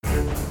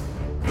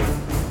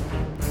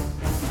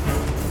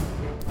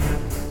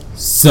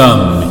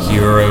Some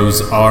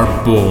heroes are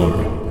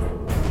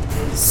born,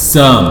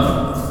 some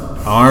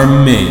are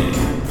made,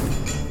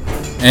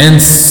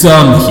 and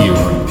some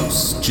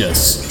heroes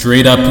just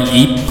straight up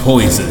eat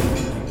poison.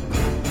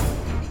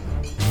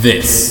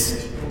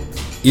 This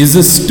is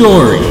a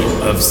story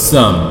of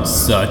some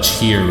such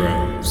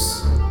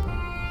heroes.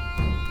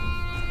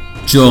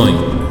 Join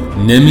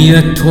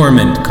Nemia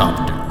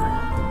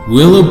Tormentcopter,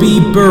 Willoughby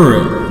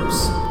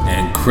Burrows,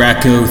 and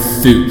Krakow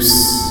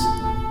Thus.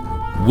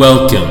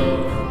 Welcome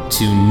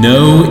to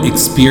No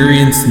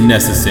Experience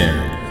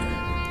Necessary.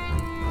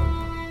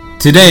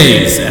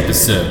 Today's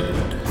episode: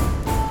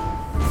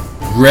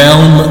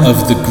 Realm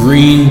of the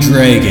Green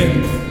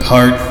Dragon,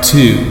 Part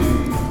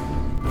 2.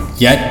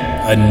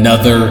 Yet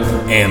another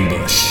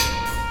ambush.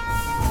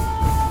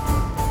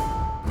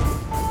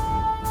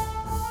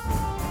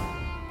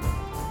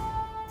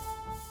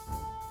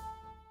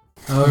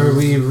 Are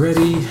we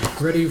ready?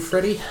 Ready,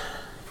 Freddy?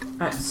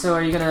 Alright, so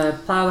are you gonna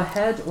plow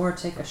ahead or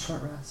take a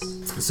short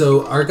rest?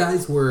 So our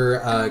guys were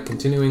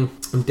continuing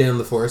down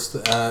the forest.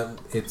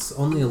 It's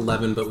only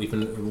 11, but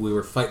we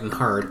were fighting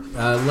hard.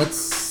 Let's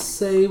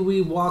say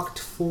we walked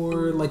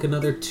for like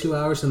another 2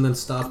 hours and then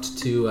stopped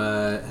to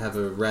have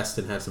a rest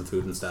and have some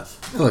food and stuff.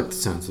 I like the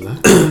sounds of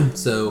that.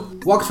 So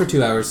walked for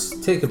 2 hours,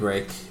 take a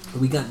break.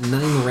 We got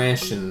 9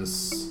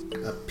 rations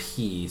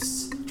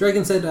apiece.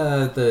 Dragon said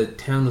the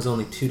town was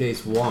only 2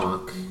 days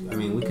walk. I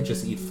mean, we could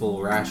just eat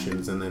full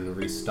rations and then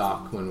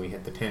restock when we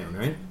hit the town,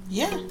 right?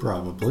 Yeah,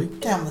 Probably.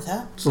 down with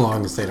that. As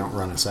long as they don't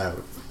run us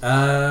out.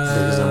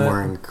 Because I'm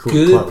wearing a cool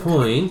Good cloak.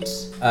 point.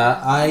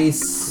 I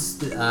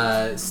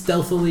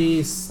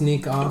stealthily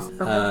sneak off,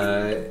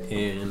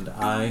 and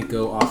I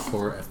go off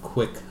for a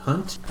quick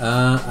hunt.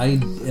 I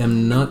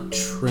am not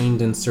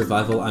trained in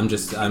survival. I'm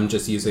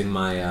just using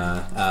my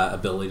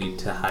ability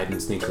to hide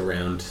and sneak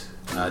around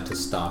to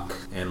stalk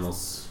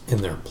animals. And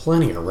there are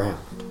plenty around.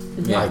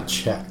 Yeah. I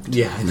checked.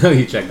 Yeah, I know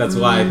you checked. That's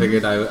why I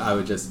figured I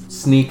would just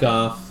sneak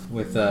off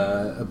with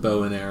a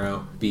bow and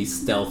arrow, be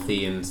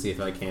stealthy, and see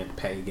if I can't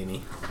peg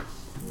any.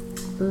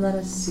 Let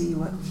us see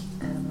what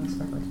animals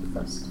are going to be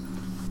first.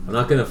 I'm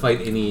not gonna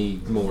fight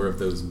any more of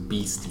those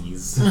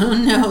beasties. Oh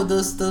no,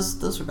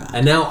 those were bad.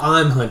 And now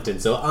I'm hunting,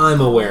 so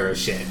I'm aware of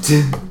shit.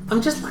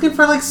 I'm just looking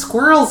for like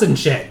squirrels and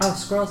shit. Oh,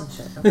 squirrels and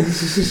shit.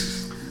 Okay.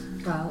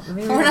 Well, let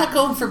me We're not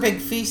going for big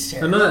feast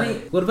here. I'm not.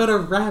 What about a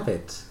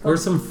rabbit or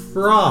some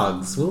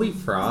frogs? We'll eat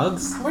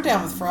frogs. We're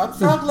down with frog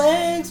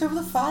legs over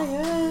the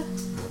fire.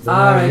 They're All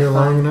not right, here fine.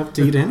 long enough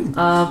to eat anything.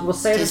 We'll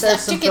say that Taste there's that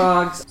some chicken.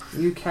 frogs.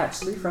 You catch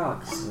 3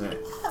 frogs.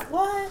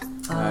 What?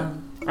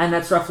 And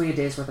that's roughly a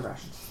day's worth of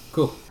rations.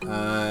 Cool.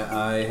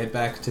 I head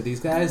back to these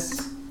guys.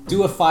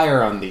 Do a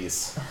fire on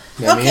these.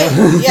 Okay,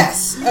 Nemia.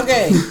 yes,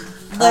 okay.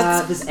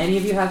 Let's. Does any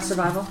of you have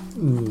survival?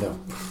 No.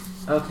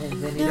 Okay,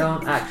 then you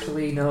don't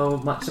actually know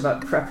much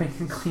about prepping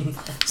and cleaning.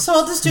 So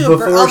I'll just do a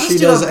Before she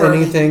does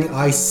burning. anything,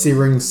 I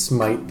searing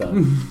smite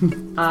them.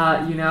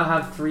 You now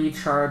have 3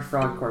 charred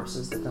frog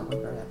corpses that don't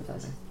look very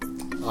appetizing.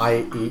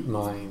 I eat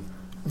mine.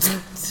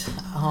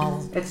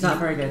 Oh. It's not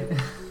very good.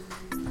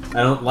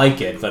 I don't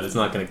like it, but it's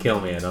not gonna kill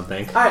me. I don't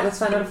think. Alright, let's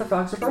find out if the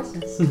frogs are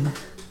poisonous.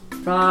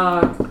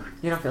 Frog,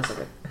 you don't feel so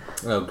good.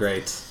 Oh,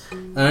 great.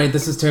 Alright,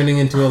 this is turning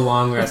into a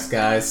long rest,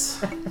 guys.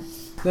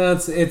 No,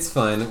 it's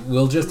fine.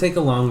 We'll just take a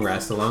long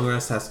rest. A long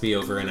rest has to be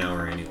over an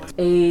hour anyway.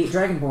 A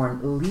dragonborn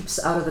leaps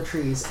out of the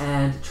trees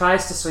and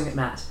tries to swing at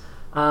Matt.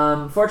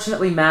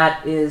 Fortunately,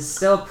 Matt is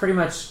still pretty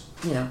much,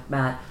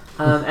 Matt,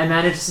 and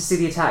manages to see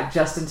the attack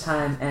just in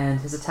time, and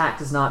his attack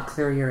does not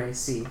clear your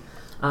AC.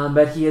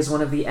 But he is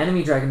one of the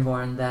enemy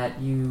dragonborn that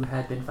you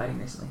had been fighting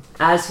recently.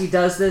 As he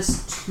does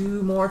this,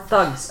 2 more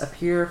thugs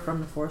appear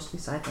from the forest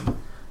beside him.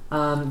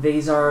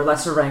 These are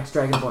lesser ranked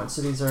dragonborn,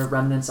 so these are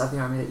remnants of the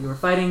army that you were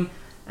fighting,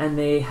 and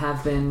they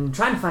have been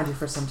trying to find you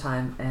for some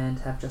time and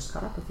have just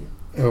caught up with you.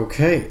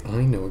 Okay,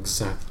 I know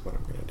exactly what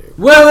I'm gonna do.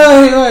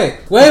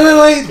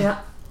 Wait!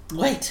 Yeah.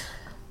 Wait.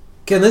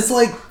 Can this,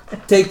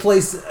 take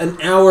place an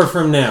hour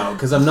from now?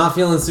 Because I'm not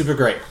feeling super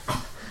great.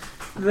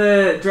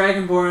 The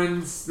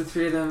dragonborns, the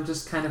 3 of them,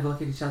 just kind of look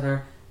at each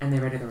other and they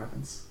ready their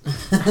weapons.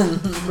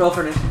 Roll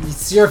for initiative.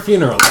 It's your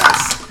funeral,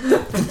 guys.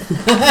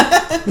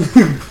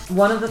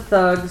 One of the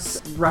thugs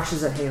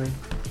rushes at Haley.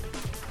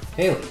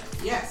 Haley,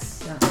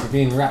 Yes. you're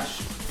being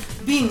rushed.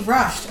 Being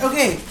rushed.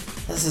 Okay.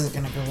 This isn't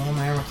gonna go well in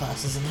my armor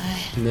class, isn't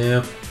it?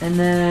 No. And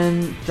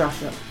then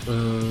Joshua.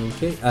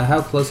 Okay.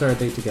 How close are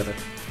they together?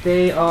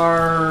 They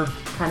are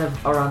kind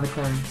of around the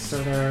clearing,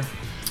 so they're...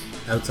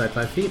 Outside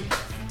 5 feet?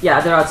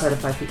 Yeah, they're outside of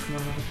 5 feet from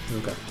one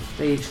another. Okay.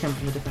 They each come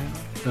from a different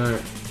angle.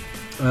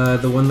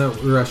 Alright. The one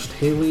that rushed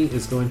Haley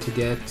is going to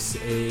get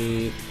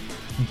a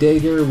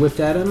dagger whipped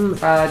at him.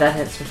 That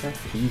hits for sure.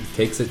 He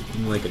takes it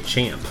like a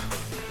champ.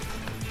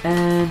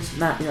 And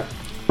Matt, you're up.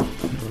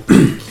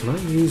 Can I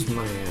use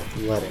my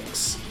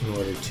athletics in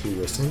order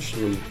to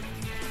essentially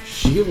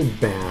shield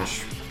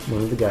bash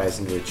one of the guys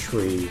into a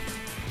tree,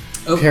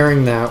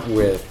 pairing that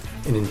with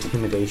an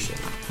intimidation?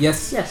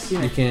 Yes. Yes, you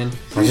you may. can.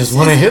 I just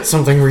want to hit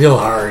something real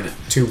hard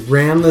to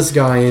ram this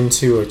guy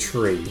into a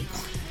tree.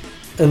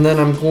 And then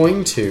I'm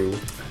going to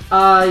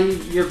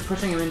You're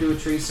pushing him into a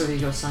tree, so he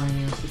goes slamming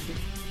you into the tree.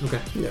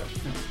 Okay. Yeah.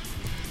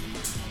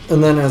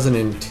 And then as an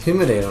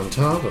intimidate on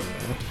top of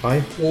that, I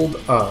hold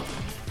up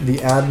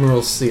the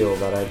Admiral seal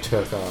that I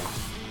took off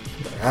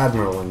the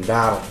Admiral in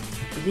battle.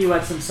 He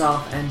wets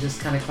himself and just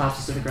kind of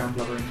collapses to the ground,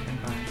 blubbering and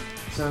crying.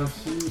 So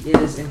he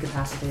is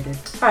incapacitated.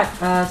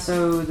 Alright,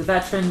 so the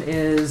veteran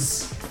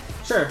is...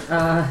 Sure,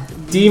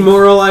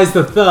 Demoralize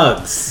the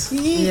thugs.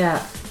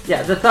 yeah.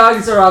 Yeah, the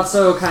thugs are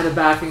also kind of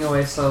backing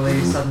away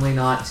slowly, suddenly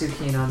not too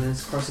keen on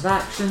this course of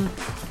action.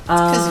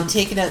 Because you're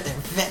taking out their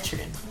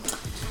veteran.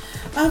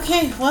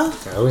 Okay, well,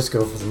 I always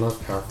go for the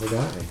most powerful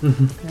guy.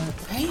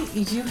 right?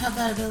 You do have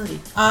that ability.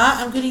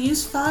 I'm going to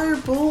use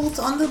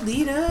Firebolt on the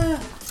leader.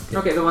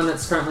 Okay, the one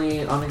that's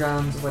currently on the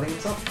ground wetting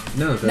himself?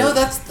 No,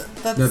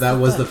 That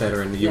was the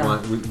veteran. You Yeah.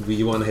 want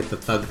to hit the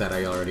thug that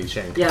I already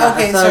shanked. Yeah,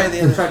 Okay, a thug sorry,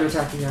 the other- tried to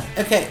attack you, yeah.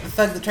 Okay, the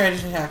thug that tried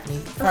to attack me.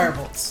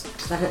 Firebolts.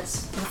 That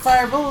hits. The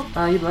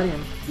firebolt. You bloody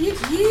him. You.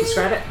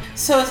 Describe it.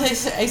 So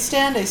as I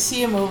stand, I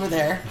see him over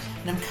there,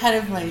 and I'm kind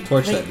of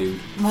Torch that dude.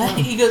 My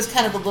ego's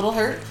kind of a little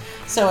hurt,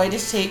 so I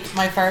just take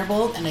my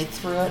firebolt and I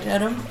throw it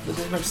at him with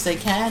as much as I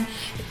can.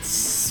 It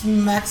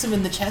smacks him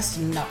in the chest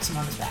and knocks him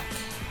on his back.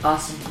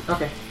 Awesome.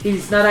 Okay.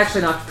 He's not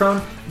actually knocked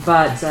prone,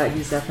 but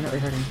he's definitely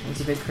hurting. It's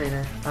a big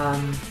crater.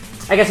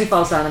 I guess he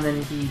falls down and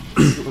then he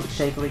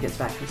shakily gets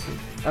back to his feet.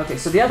 Okay,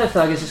 so the other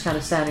thug is just kind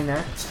of standing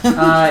there.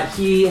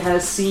 He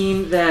has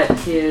seen that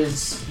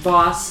his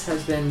boss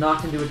has been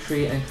knocked into a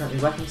tree and currently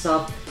wet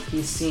himself.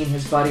 He's seen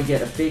his buddy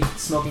get a big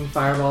smoking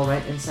fireball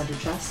right in center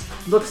chest.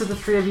 Looks at the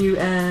three of you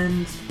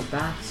and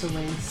backs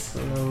away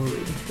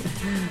slowly.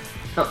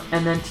 Oh,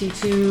 and then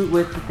T2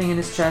 with the thing in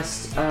his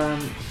chest,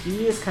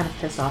 he is kind of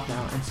pissed off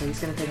now, and so he's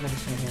going to take another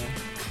swing at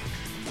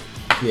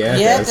Haley. Yeah,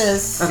 Yeah, it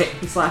does. Okay,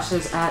 he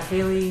slashes at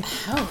Haley.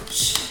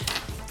 Ouch.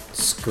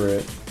 Screw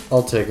it.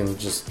 I'll take and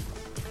just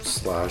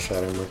slash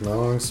at him with my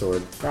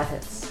longsword. That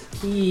hits.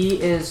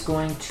 He is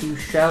going to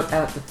shout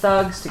out the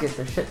thugs to get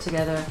their shit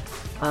together,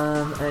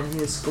 and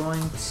he is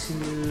going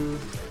to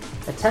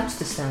attempt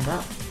to stand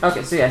up.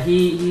 Okay, so yeah,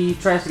 he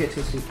tries to get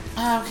to his feet.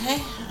 Okay,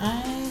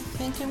 I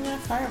think I'm gonna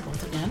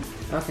firebolt again.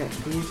 Okay,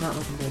 he's not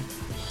looking good.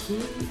 He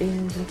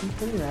is looking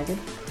pretty ragged.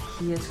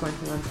 He is going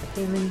to run for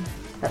Haley.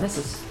 That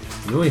misses.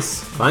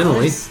 Nice. Finally.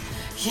 Nice.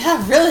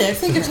 Yeah, really, I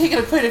think I've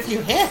taken quite a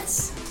few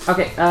hits.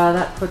 Okay,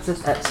 that puts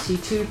us at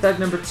T2. Thug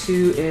number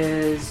 2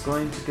 is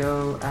going to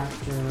go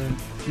after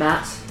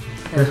Matt,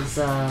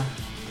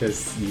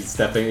 Because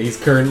he's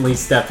currently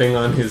stepping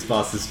on his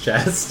boss's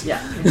chest.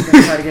 yeah, he's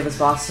going to try to give his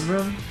boss some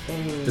room.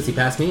 Hey. Does he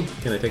pass me?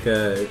 Can I take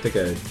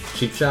a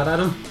cheap shot at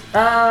him?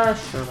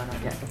 Sure, why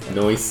not? Yeah, go for it.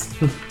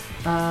 Nice.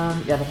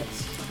 Yeah, that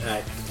hits.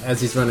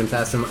 As he's running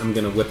past him, I'm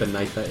gonna whip a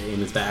knife in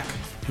his back.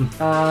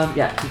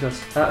 Yeah, he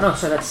goes. No,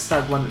 sorry, that's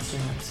Thug 1 that's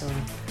doing that. So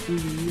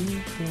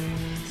he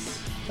is.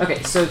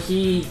 Okay, so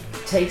he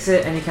takes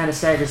it and he kind of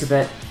staggers a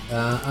bit.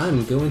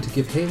 I'm going to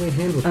give Haley a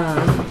hand with.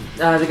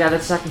 The guy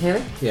that's attacking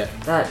Haley? Yeah.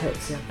 That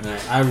hits, yeah.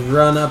 Alright, I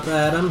run up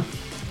at him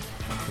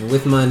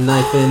with my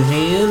knife in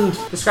hand.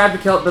 Describe the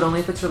kill, but only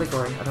if it's really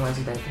gory. Otherwise,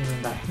 he dies. He's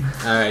in back.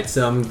 Alright,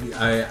 so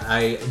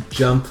I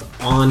jump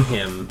on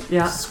him,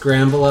 Yeah.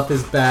 scramble up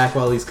his back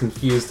while he's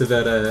confused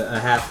about a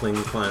halfling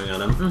climbing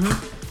on him,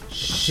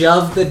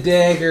 shove the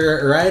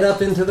dagger right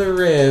up into the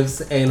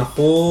ribs, and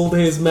hold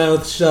his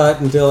mouth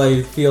shut until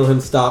I feel him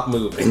stop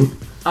moving.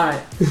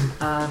 Alright.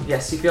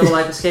 Yes, you feel the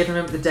life escape from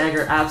him. The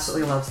dagger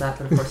absolutely loves that,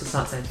 but of course it's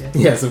not sentient.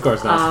 Yes, of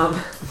course not.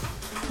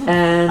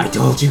 And I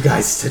told you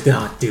guys to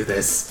not do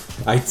this.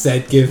 I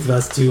said give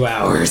us 2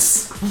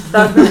 hours.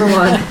 Thug number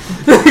 1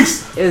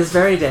 is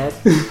very dead.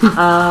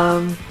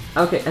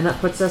 Okay, and that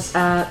puts us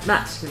at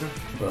Matt.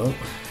 Well,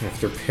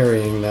 after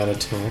parrying that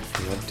attack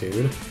from that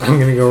dude, I'm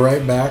gonna go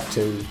right back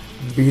to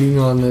beating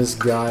on this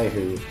guy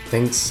who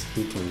thinks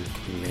he can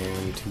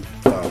command two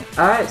thugs.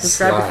 Alright,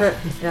 describe the Slap.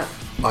 crit. Yeah.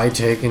 I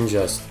take and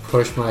just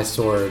push my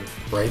sword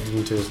right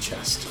into his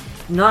chest.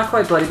 Not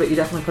quite bloody, but you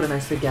definitely put a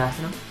nice big gash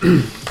in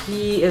him.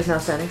 He is now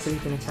standing, so he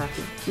can attack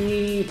you.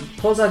 He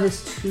pulls out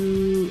his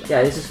 2...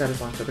 Yeah, he's just got his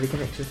launcher, but he can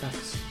make 2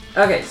 attacks.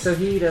 Okay, so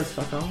he does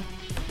fuck all.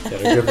 Get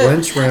a good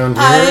lynch round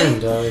here,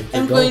 and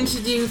I'm going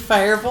to do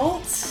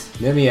Firebolt.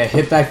 Let me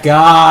hit that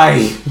guy.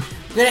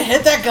 I'm gonna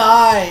hit that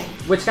guy.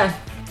 Which guy?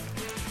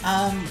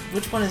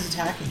 Which one is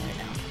attacking right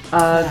now?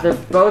 Yeah. They're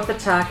both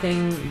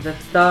attacking. The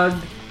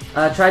thug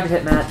tried to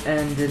hit Matt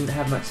and didn't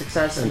have much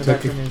success, and the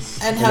took veteran is...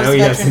 And And how's now the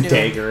he has veteran a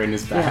doing? dagger in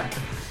his back.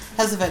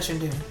 How's the veteran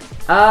doing?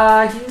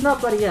 He's not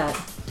bloody yet.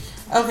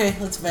 Okay,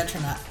 let's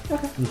veteran up.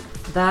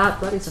 That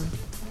bloodies him.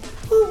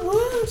 Woot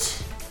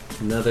woot.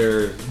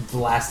 Another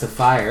blast of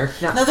fire.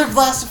 Yeah. Another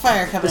blast of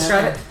fire coming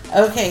Describe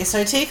out. Okay, so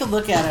I take a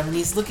look at him and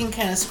he's looking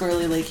kind of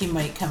squirrely like he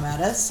might come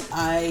at us.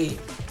 I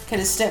kind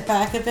of step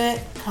back a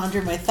bit,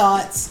 conjure my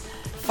thoughts.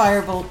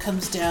 Firebolt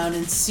comes down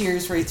and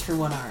sears right through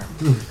one arm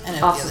and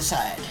out Awesome. the other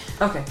side.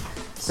 Okay.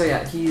 So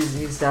yeah,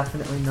 he's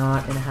definitely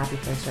not in a happy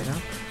place right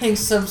now. Hitting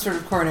some sort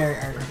of coronary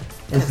artery.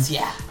 Because,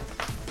 yeah.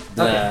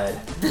 Blood.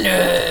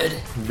 Blood.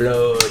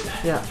 Blood.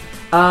 Yeah.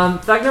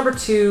 Thug number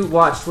 2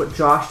 watched what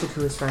Josh did to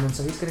his friend, and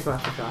so he's gonna go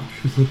after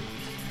Josh.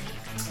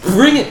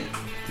 Bring it!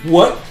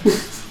 What?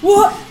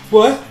 What?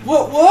 What?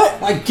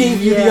 What? I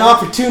gave you the Yeah.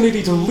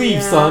 opportunity to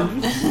leave, Yeah.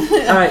 son.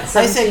 Alright, I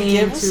said 17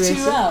 give to us 2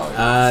 AC.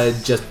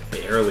 hours. Just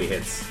barely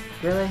hits.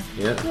 Really?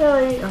 Yep.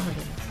 Really? Oh my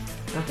goodness.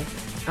 Okay.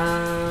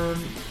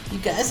 You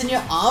guys in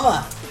your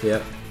armor.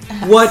 Yep.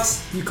 What?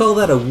 You call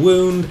that a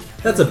wound?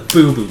 That's a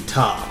boo-boo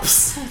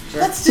tops.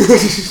 That's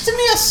just to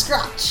me a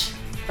scratch.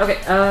 Okay,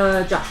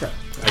 Joshua.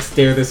 I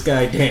stare this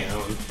guy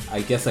down.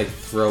 I guess I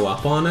throw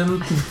up on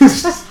him.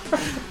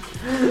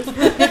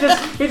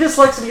 He just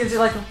looks and gives you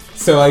like,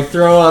 So I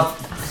throw up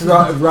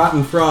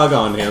rotten frog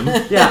on him.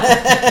 yeah.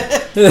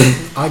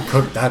 I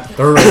cooked that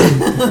thoroughly.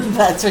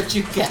 That's what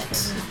you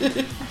get.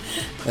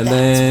 And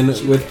then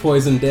with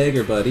Poison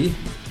Dagger, buddy,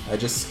 I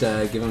just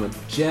give him a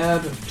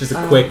jab. Just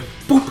a quick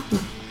boop.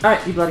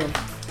 Alright, you bloody him.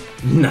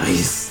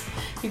 Nice.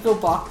 You go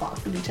bok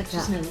when he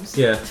touches his nose.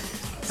 Yeah.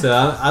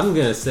 So I'm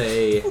gonna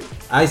say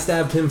I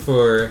stabbed him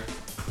for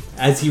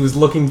as he was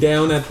looking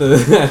down at the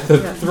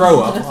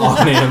throw up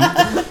on him.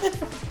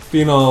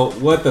 Being all,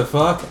 what the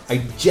fuck? I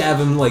jab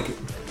him like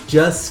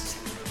just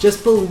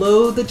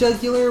below the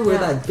jugular where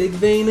Yeah. that big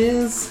vein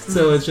is.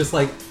 So it's just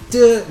like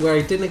duh, where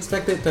I didn't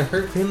expect it to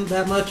hurt him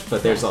that much,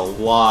 but there's a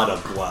lot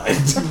of blood.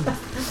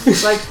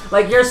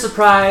 like you're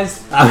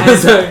surprised. I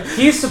was and like-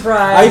 he's I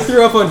surprised.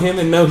 threw up on him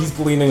and now he's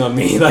bleeding on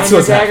me. That's and your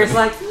what's dagger's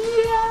happening. like,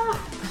 yeah.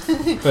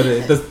 But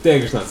the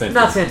dagger's not sentient.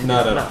 Not sentient.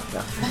 Not at no, all.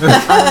 no.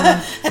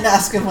 And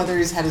ask him whether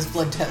he's had his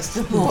blood test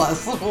in the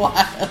last little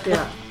while.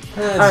 Yeah.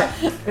 Alright.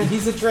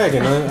 He's a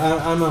dragon.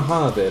 I'm a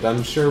hobbit.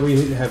 I'm sure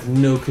we have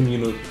no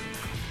communicable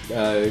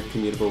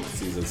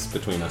diseases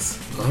between us.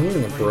 I'm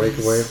gonna break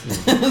away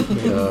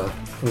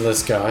from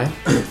this guy.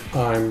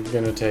 I'm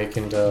gonna take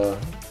and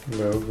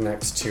move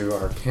next to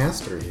our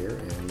caster here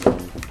and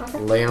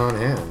lay on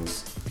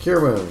hands.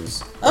 Cure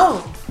wounds.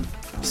 Oh,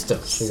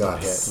 Still, she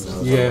got hit. And that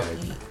was Yeah.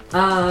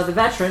 alright. The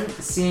veteran,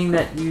 seeing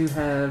that you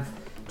have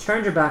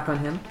turned your back on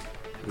him,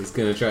 He's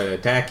gonna try to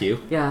attack you.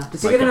 yeah.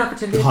 Does he Like get an a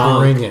opportunity attack? punk.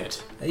 Bring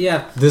it.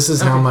 Yeah. This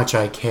is how Okay. much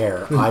I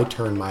care. I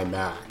turn my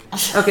back.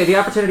 Okay, the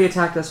opportunity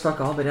attack does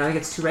fuck all, but now he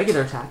gets 2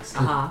 regular attacks.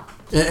 Aha.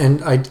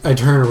 And I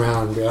turn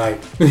around and be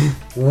like,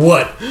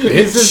 what,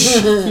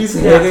 bitch? He's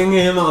hitting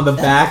him on the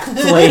back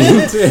plate.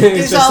 It's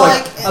He's just all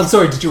like, like- I'm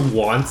sorry, did you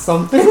want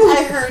something?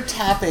 I heard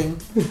tapping.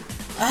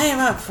 I am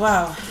up.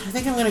 Wow. I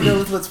think I'm gonna go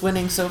with what's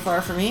winning so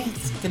far for me.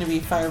 It's gonna be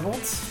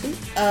Firebolt.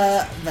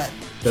 That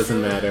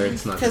Doesn't matter,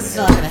 it's not because it's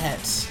gonna not gonna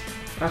hit.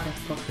 Okay,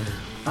 cool.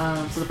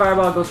 So the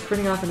fireball goes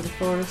critting off into the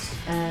forest,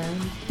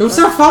 and Those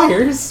are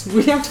fires!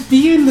 We have to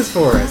be in this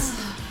forest!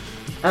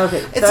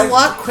 okay. It's a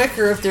lot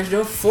quicker if there's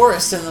no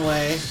forest in the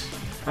way.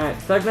 All right,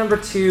 thug number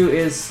 2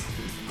 is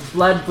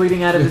blood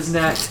bleeding out of his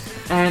neck,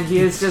 and he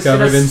is just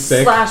Covered gonna in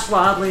sick. slash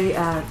wildly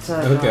at.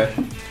 Okay.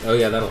 Oh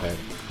yeah, that'll hit.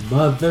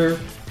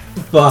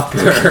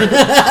 Motherfucker.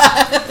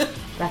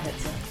 That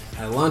hits it.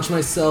 I launch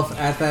myself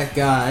at that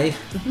guy,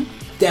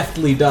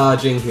 deftly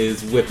dodging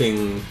his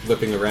whipping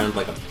around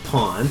like a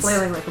pawn.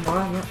 Flailing like a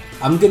moron. Yep.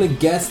 I'm gonna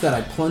guess that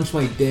I plunge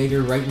my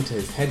dagger right into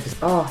his head.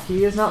 Oh,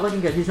 he is not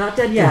looking good. He's not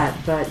dead yet,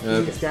 but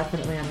Okay. he's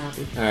definitely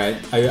unhappy.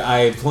 Alright,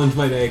 I plunge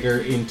my dagger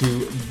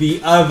into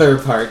the other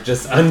part,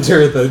 just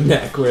under the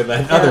neck where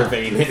that other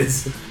vein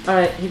is. All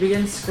right, he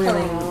begins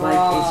squealing like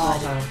a small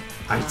child.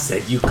 I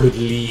said you could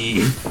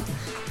leave.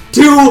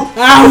 2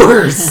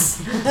 hours!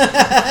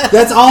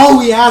 That's all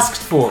we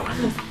asked for.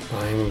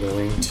 I'm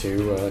going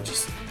to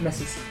just...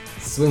 Misses.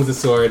 Swings the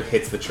sword,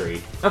 hits the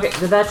tree. Okay,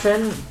 the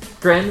veteran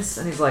grins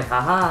and he's like,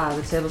 "Haha,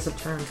 the tables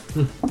have turned."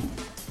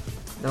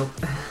 Nope.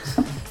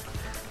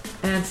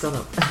 And still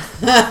nope.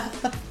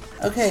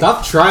 Okay.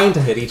 Stop trying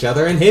to hit each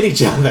other and hit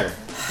each other.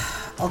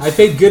 I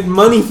paid good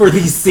money for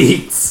these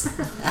seats.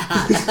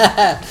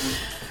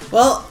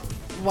 Well,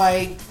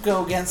 why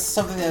go against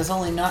something that has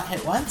only not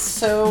hit once?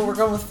 So we're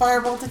going with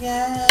Firebolt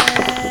again.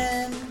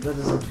 That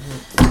doesn't.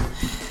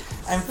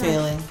 I'm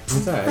failing.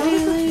 It's alright.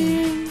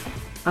 Failing.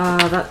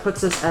 That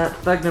puts us at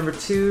thug number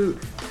 2,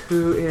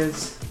 who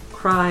is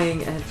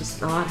crying and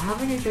just not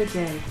having a good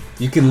day.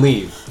 You can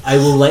leave. I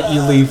will let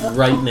you leave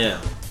right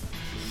now.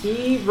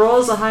 He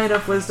rolls a high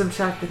enough wisdom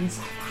check that he's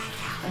like,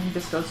 and he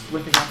just goes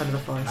whipping off into the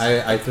forest.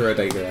 I throw a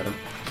dagger at him.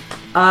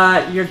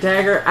 Your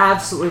dagger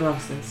absolutely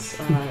loves this.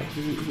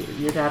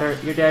 Your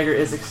dagger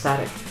is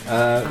ecstatic.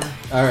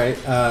 Alright,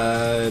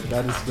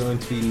 that is going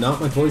to be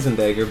not my poison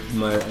dagger,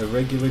 my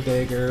regular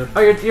dagger.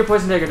 Oh, your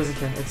poison dagger doesn't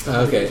care. It's still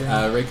Okay, pretty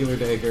good. regular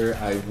dagger,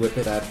 I whip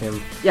it at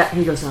him. Yeah,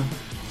 he goes down.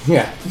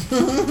 Yeah.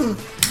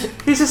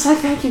 He's just like,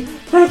 thank you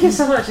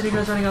so much, and he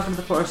goes running off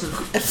into the forest.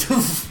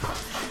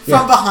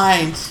 From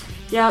behind.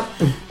 Yep.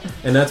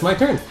 And that's my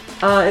turn.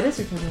 It is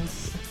your turn.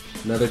 Yes.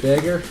 Another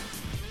dagger.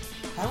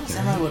 I was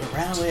I would have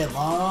ran away a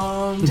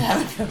long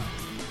time ago.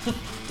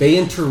 They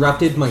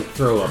interrupted my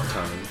throw up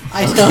time.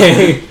 I know.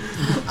 Okay.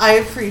 I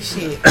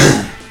appreciate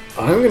that.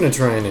 I'm going to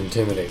try and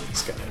intimidate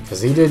this guy,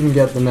 because he didn't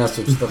get the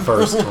message the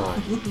first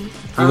time. You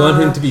want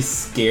him to be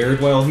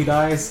scared while he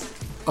dies?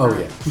 Oh,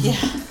 yeah.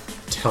 Yeah.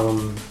 Tell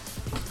him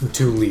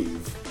to leave.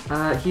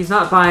 He's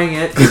not buying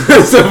it.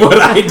 Because of what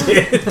I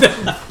did.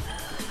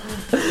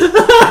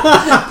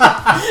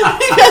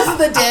 because of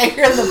the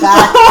dagger in the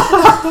back.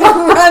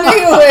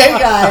 Running away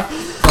guy.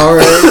 All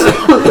right.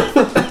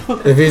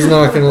 If he's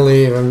not gonna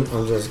leave, I'm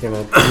just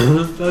gonna.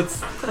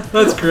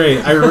 That's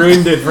great. I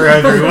ruined it for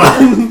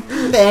everyone.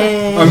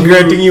 I'm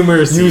granting you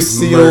mercy. You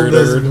sealed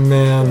this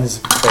man's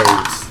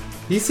fate.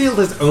 He sealed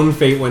his own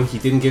fate when he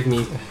didn't give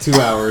me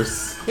 2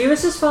 hours. He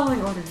was just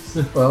following orders.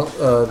 Well,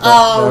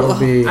 that'll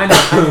be. I'm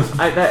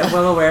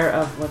well aware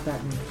of what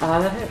that means.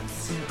 That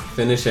hits.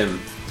 Finish him.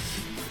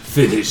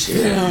 Finish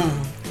him.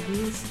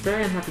 He's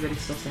very unhappy that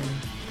he's still standing.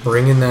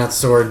 Bringing that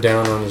sword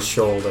down on his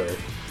shoulder.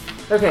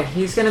 Okay,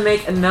 he's gonna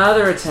make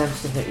another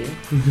attempt to hit you.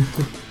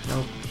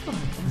 Nope.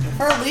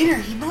 For a leader,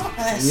 he not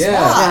by a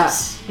Yeah,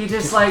 spot. he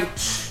just like,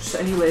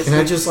 anyways. Can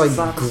I just like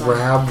slap aside.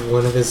 grab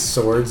one of his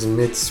swords in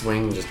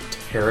mid-swing and just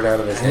tear it out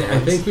of his hand? I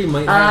think we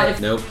might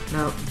have... Nope.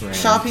 Nope. Ran.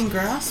 Shopping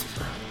grasp.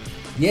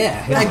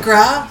 Yeah. I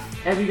grab.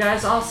 Have you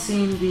guys all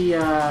seen the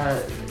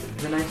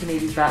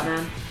 1980s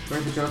Batman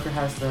where the Joker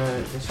has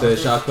the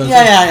shotgun?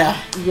 Yeah.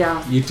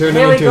 Yeah. You turn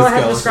Haley, him into go a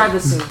ahead and skeleton. describe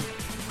this scene.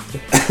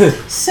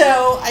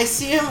 So I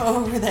see him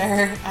over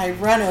there. I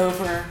run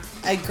over.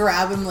 I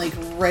grab him like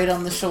right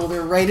on the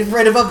shoulder, right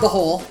above the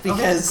hole,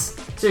 because.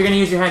 So you're gonna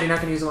use your hand. You're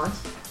not gonna use the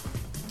lines.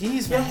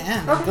 Use my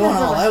hand. Okay, I'm going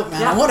all totally. out,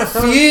 man. Yeah, I want to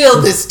totally.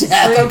 feel this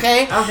death. Sweet.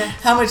 Okay. Okay.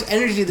 How much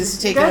energy this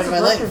is You taking out guys of are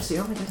my life. bloodthirsty.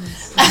 Oh my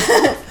goodness.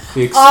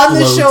 He On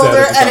the explodes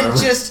shoulder, out of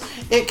his and arm.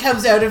 it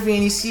comes out of me,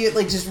 and you see it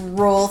like just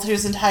roll through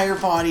his entire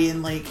body,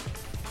 and like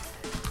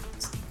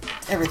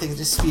everything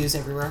just spews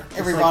everywhere.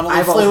 Every like bodily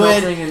eyeballs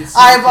fluid, melting and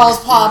eyeballs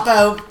something. pop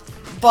out,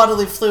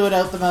 bodily fluid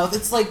out the mouth.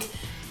 It's like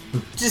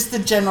just the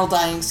general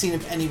dying scene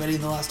of anybody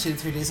in the last 2 to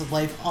 3 days of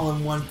life, all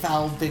in one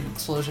foul big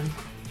explosion.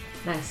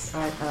 Nice. All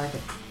right, I like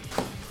it.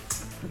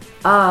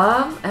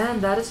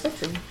 And that is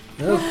victory.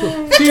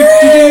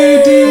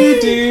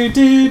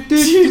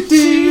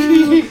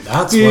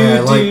 That's why I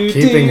like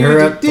keeping her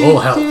at full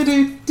health.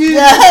 And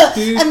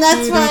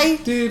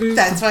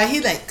that's why he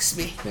likes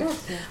me.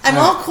 I'm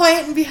all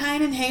quiet and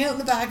behind and hang out in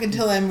the back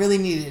until I'm really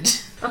needed.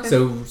 Okay.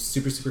 So,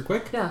 super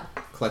quick. Yeah.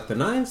 Collect the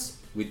 9s.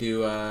 We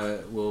do,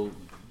 we'll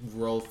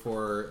roll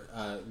for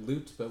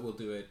loot, but we'll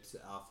do it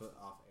off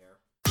air.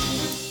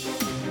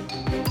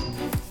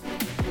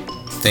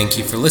 Thank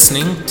you for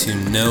listening to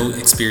No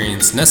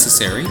Experience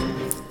Necessary.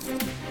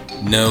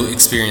 No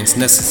Experience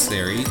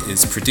Necessary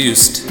is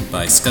produced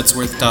by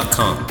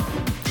Scudsworth.com.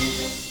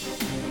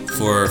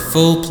 For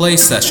full play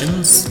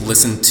sessions,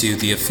 listen to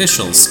the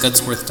official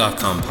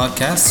Scudsworth.com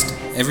podcast,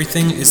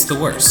 Everything is the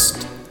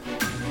Worst.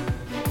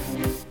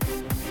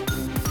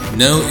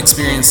 No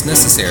Experience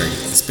Necessary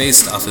is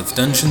based off of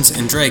Dungeons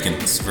 &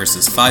 Dragons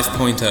vs.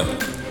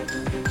 5.0.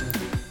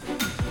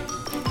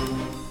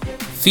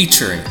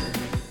 Featuring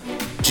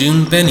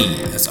June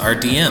Benny as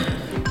RDM,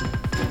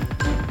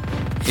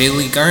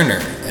 Haley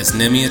Garner as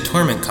Nemia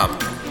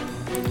Tormentcopter,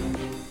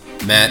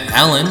 Matt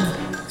Allen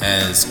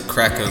as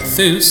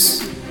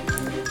Krakothus,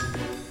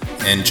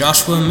 and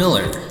Joshua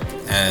Miller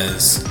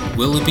as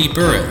Willoughby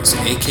Burrows,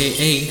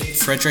 aka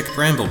Frederick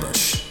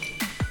Bramblebush.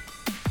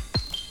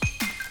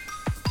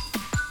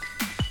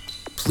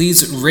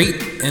 Please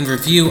rate and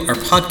review our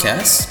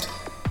podcast,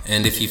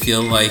 and if you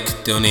feel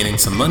like donating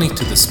some money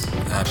to this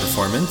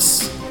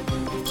performance,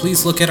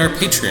 please look at our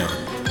Patreon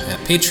at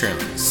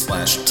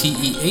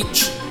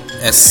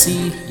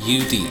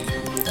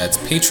patreon.com/TEHSCUD. That's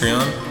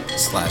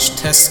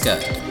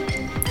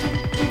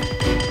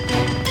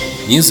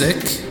patreon.com/testscud.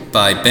 Music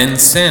by Ben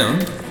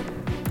Sound,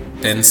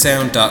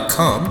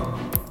 bensound.com.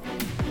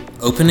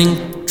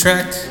 Opening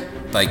track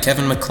by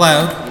Kevin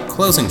MacLeod,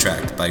 closing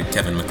track by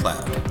Kevin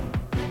MacLeod.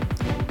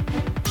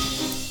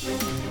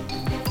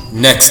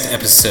 Next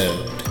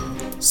episode,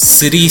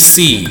 City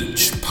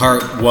Siege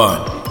Part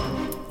 1,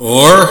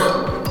 or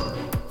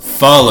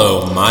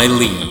Follow My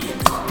Lead.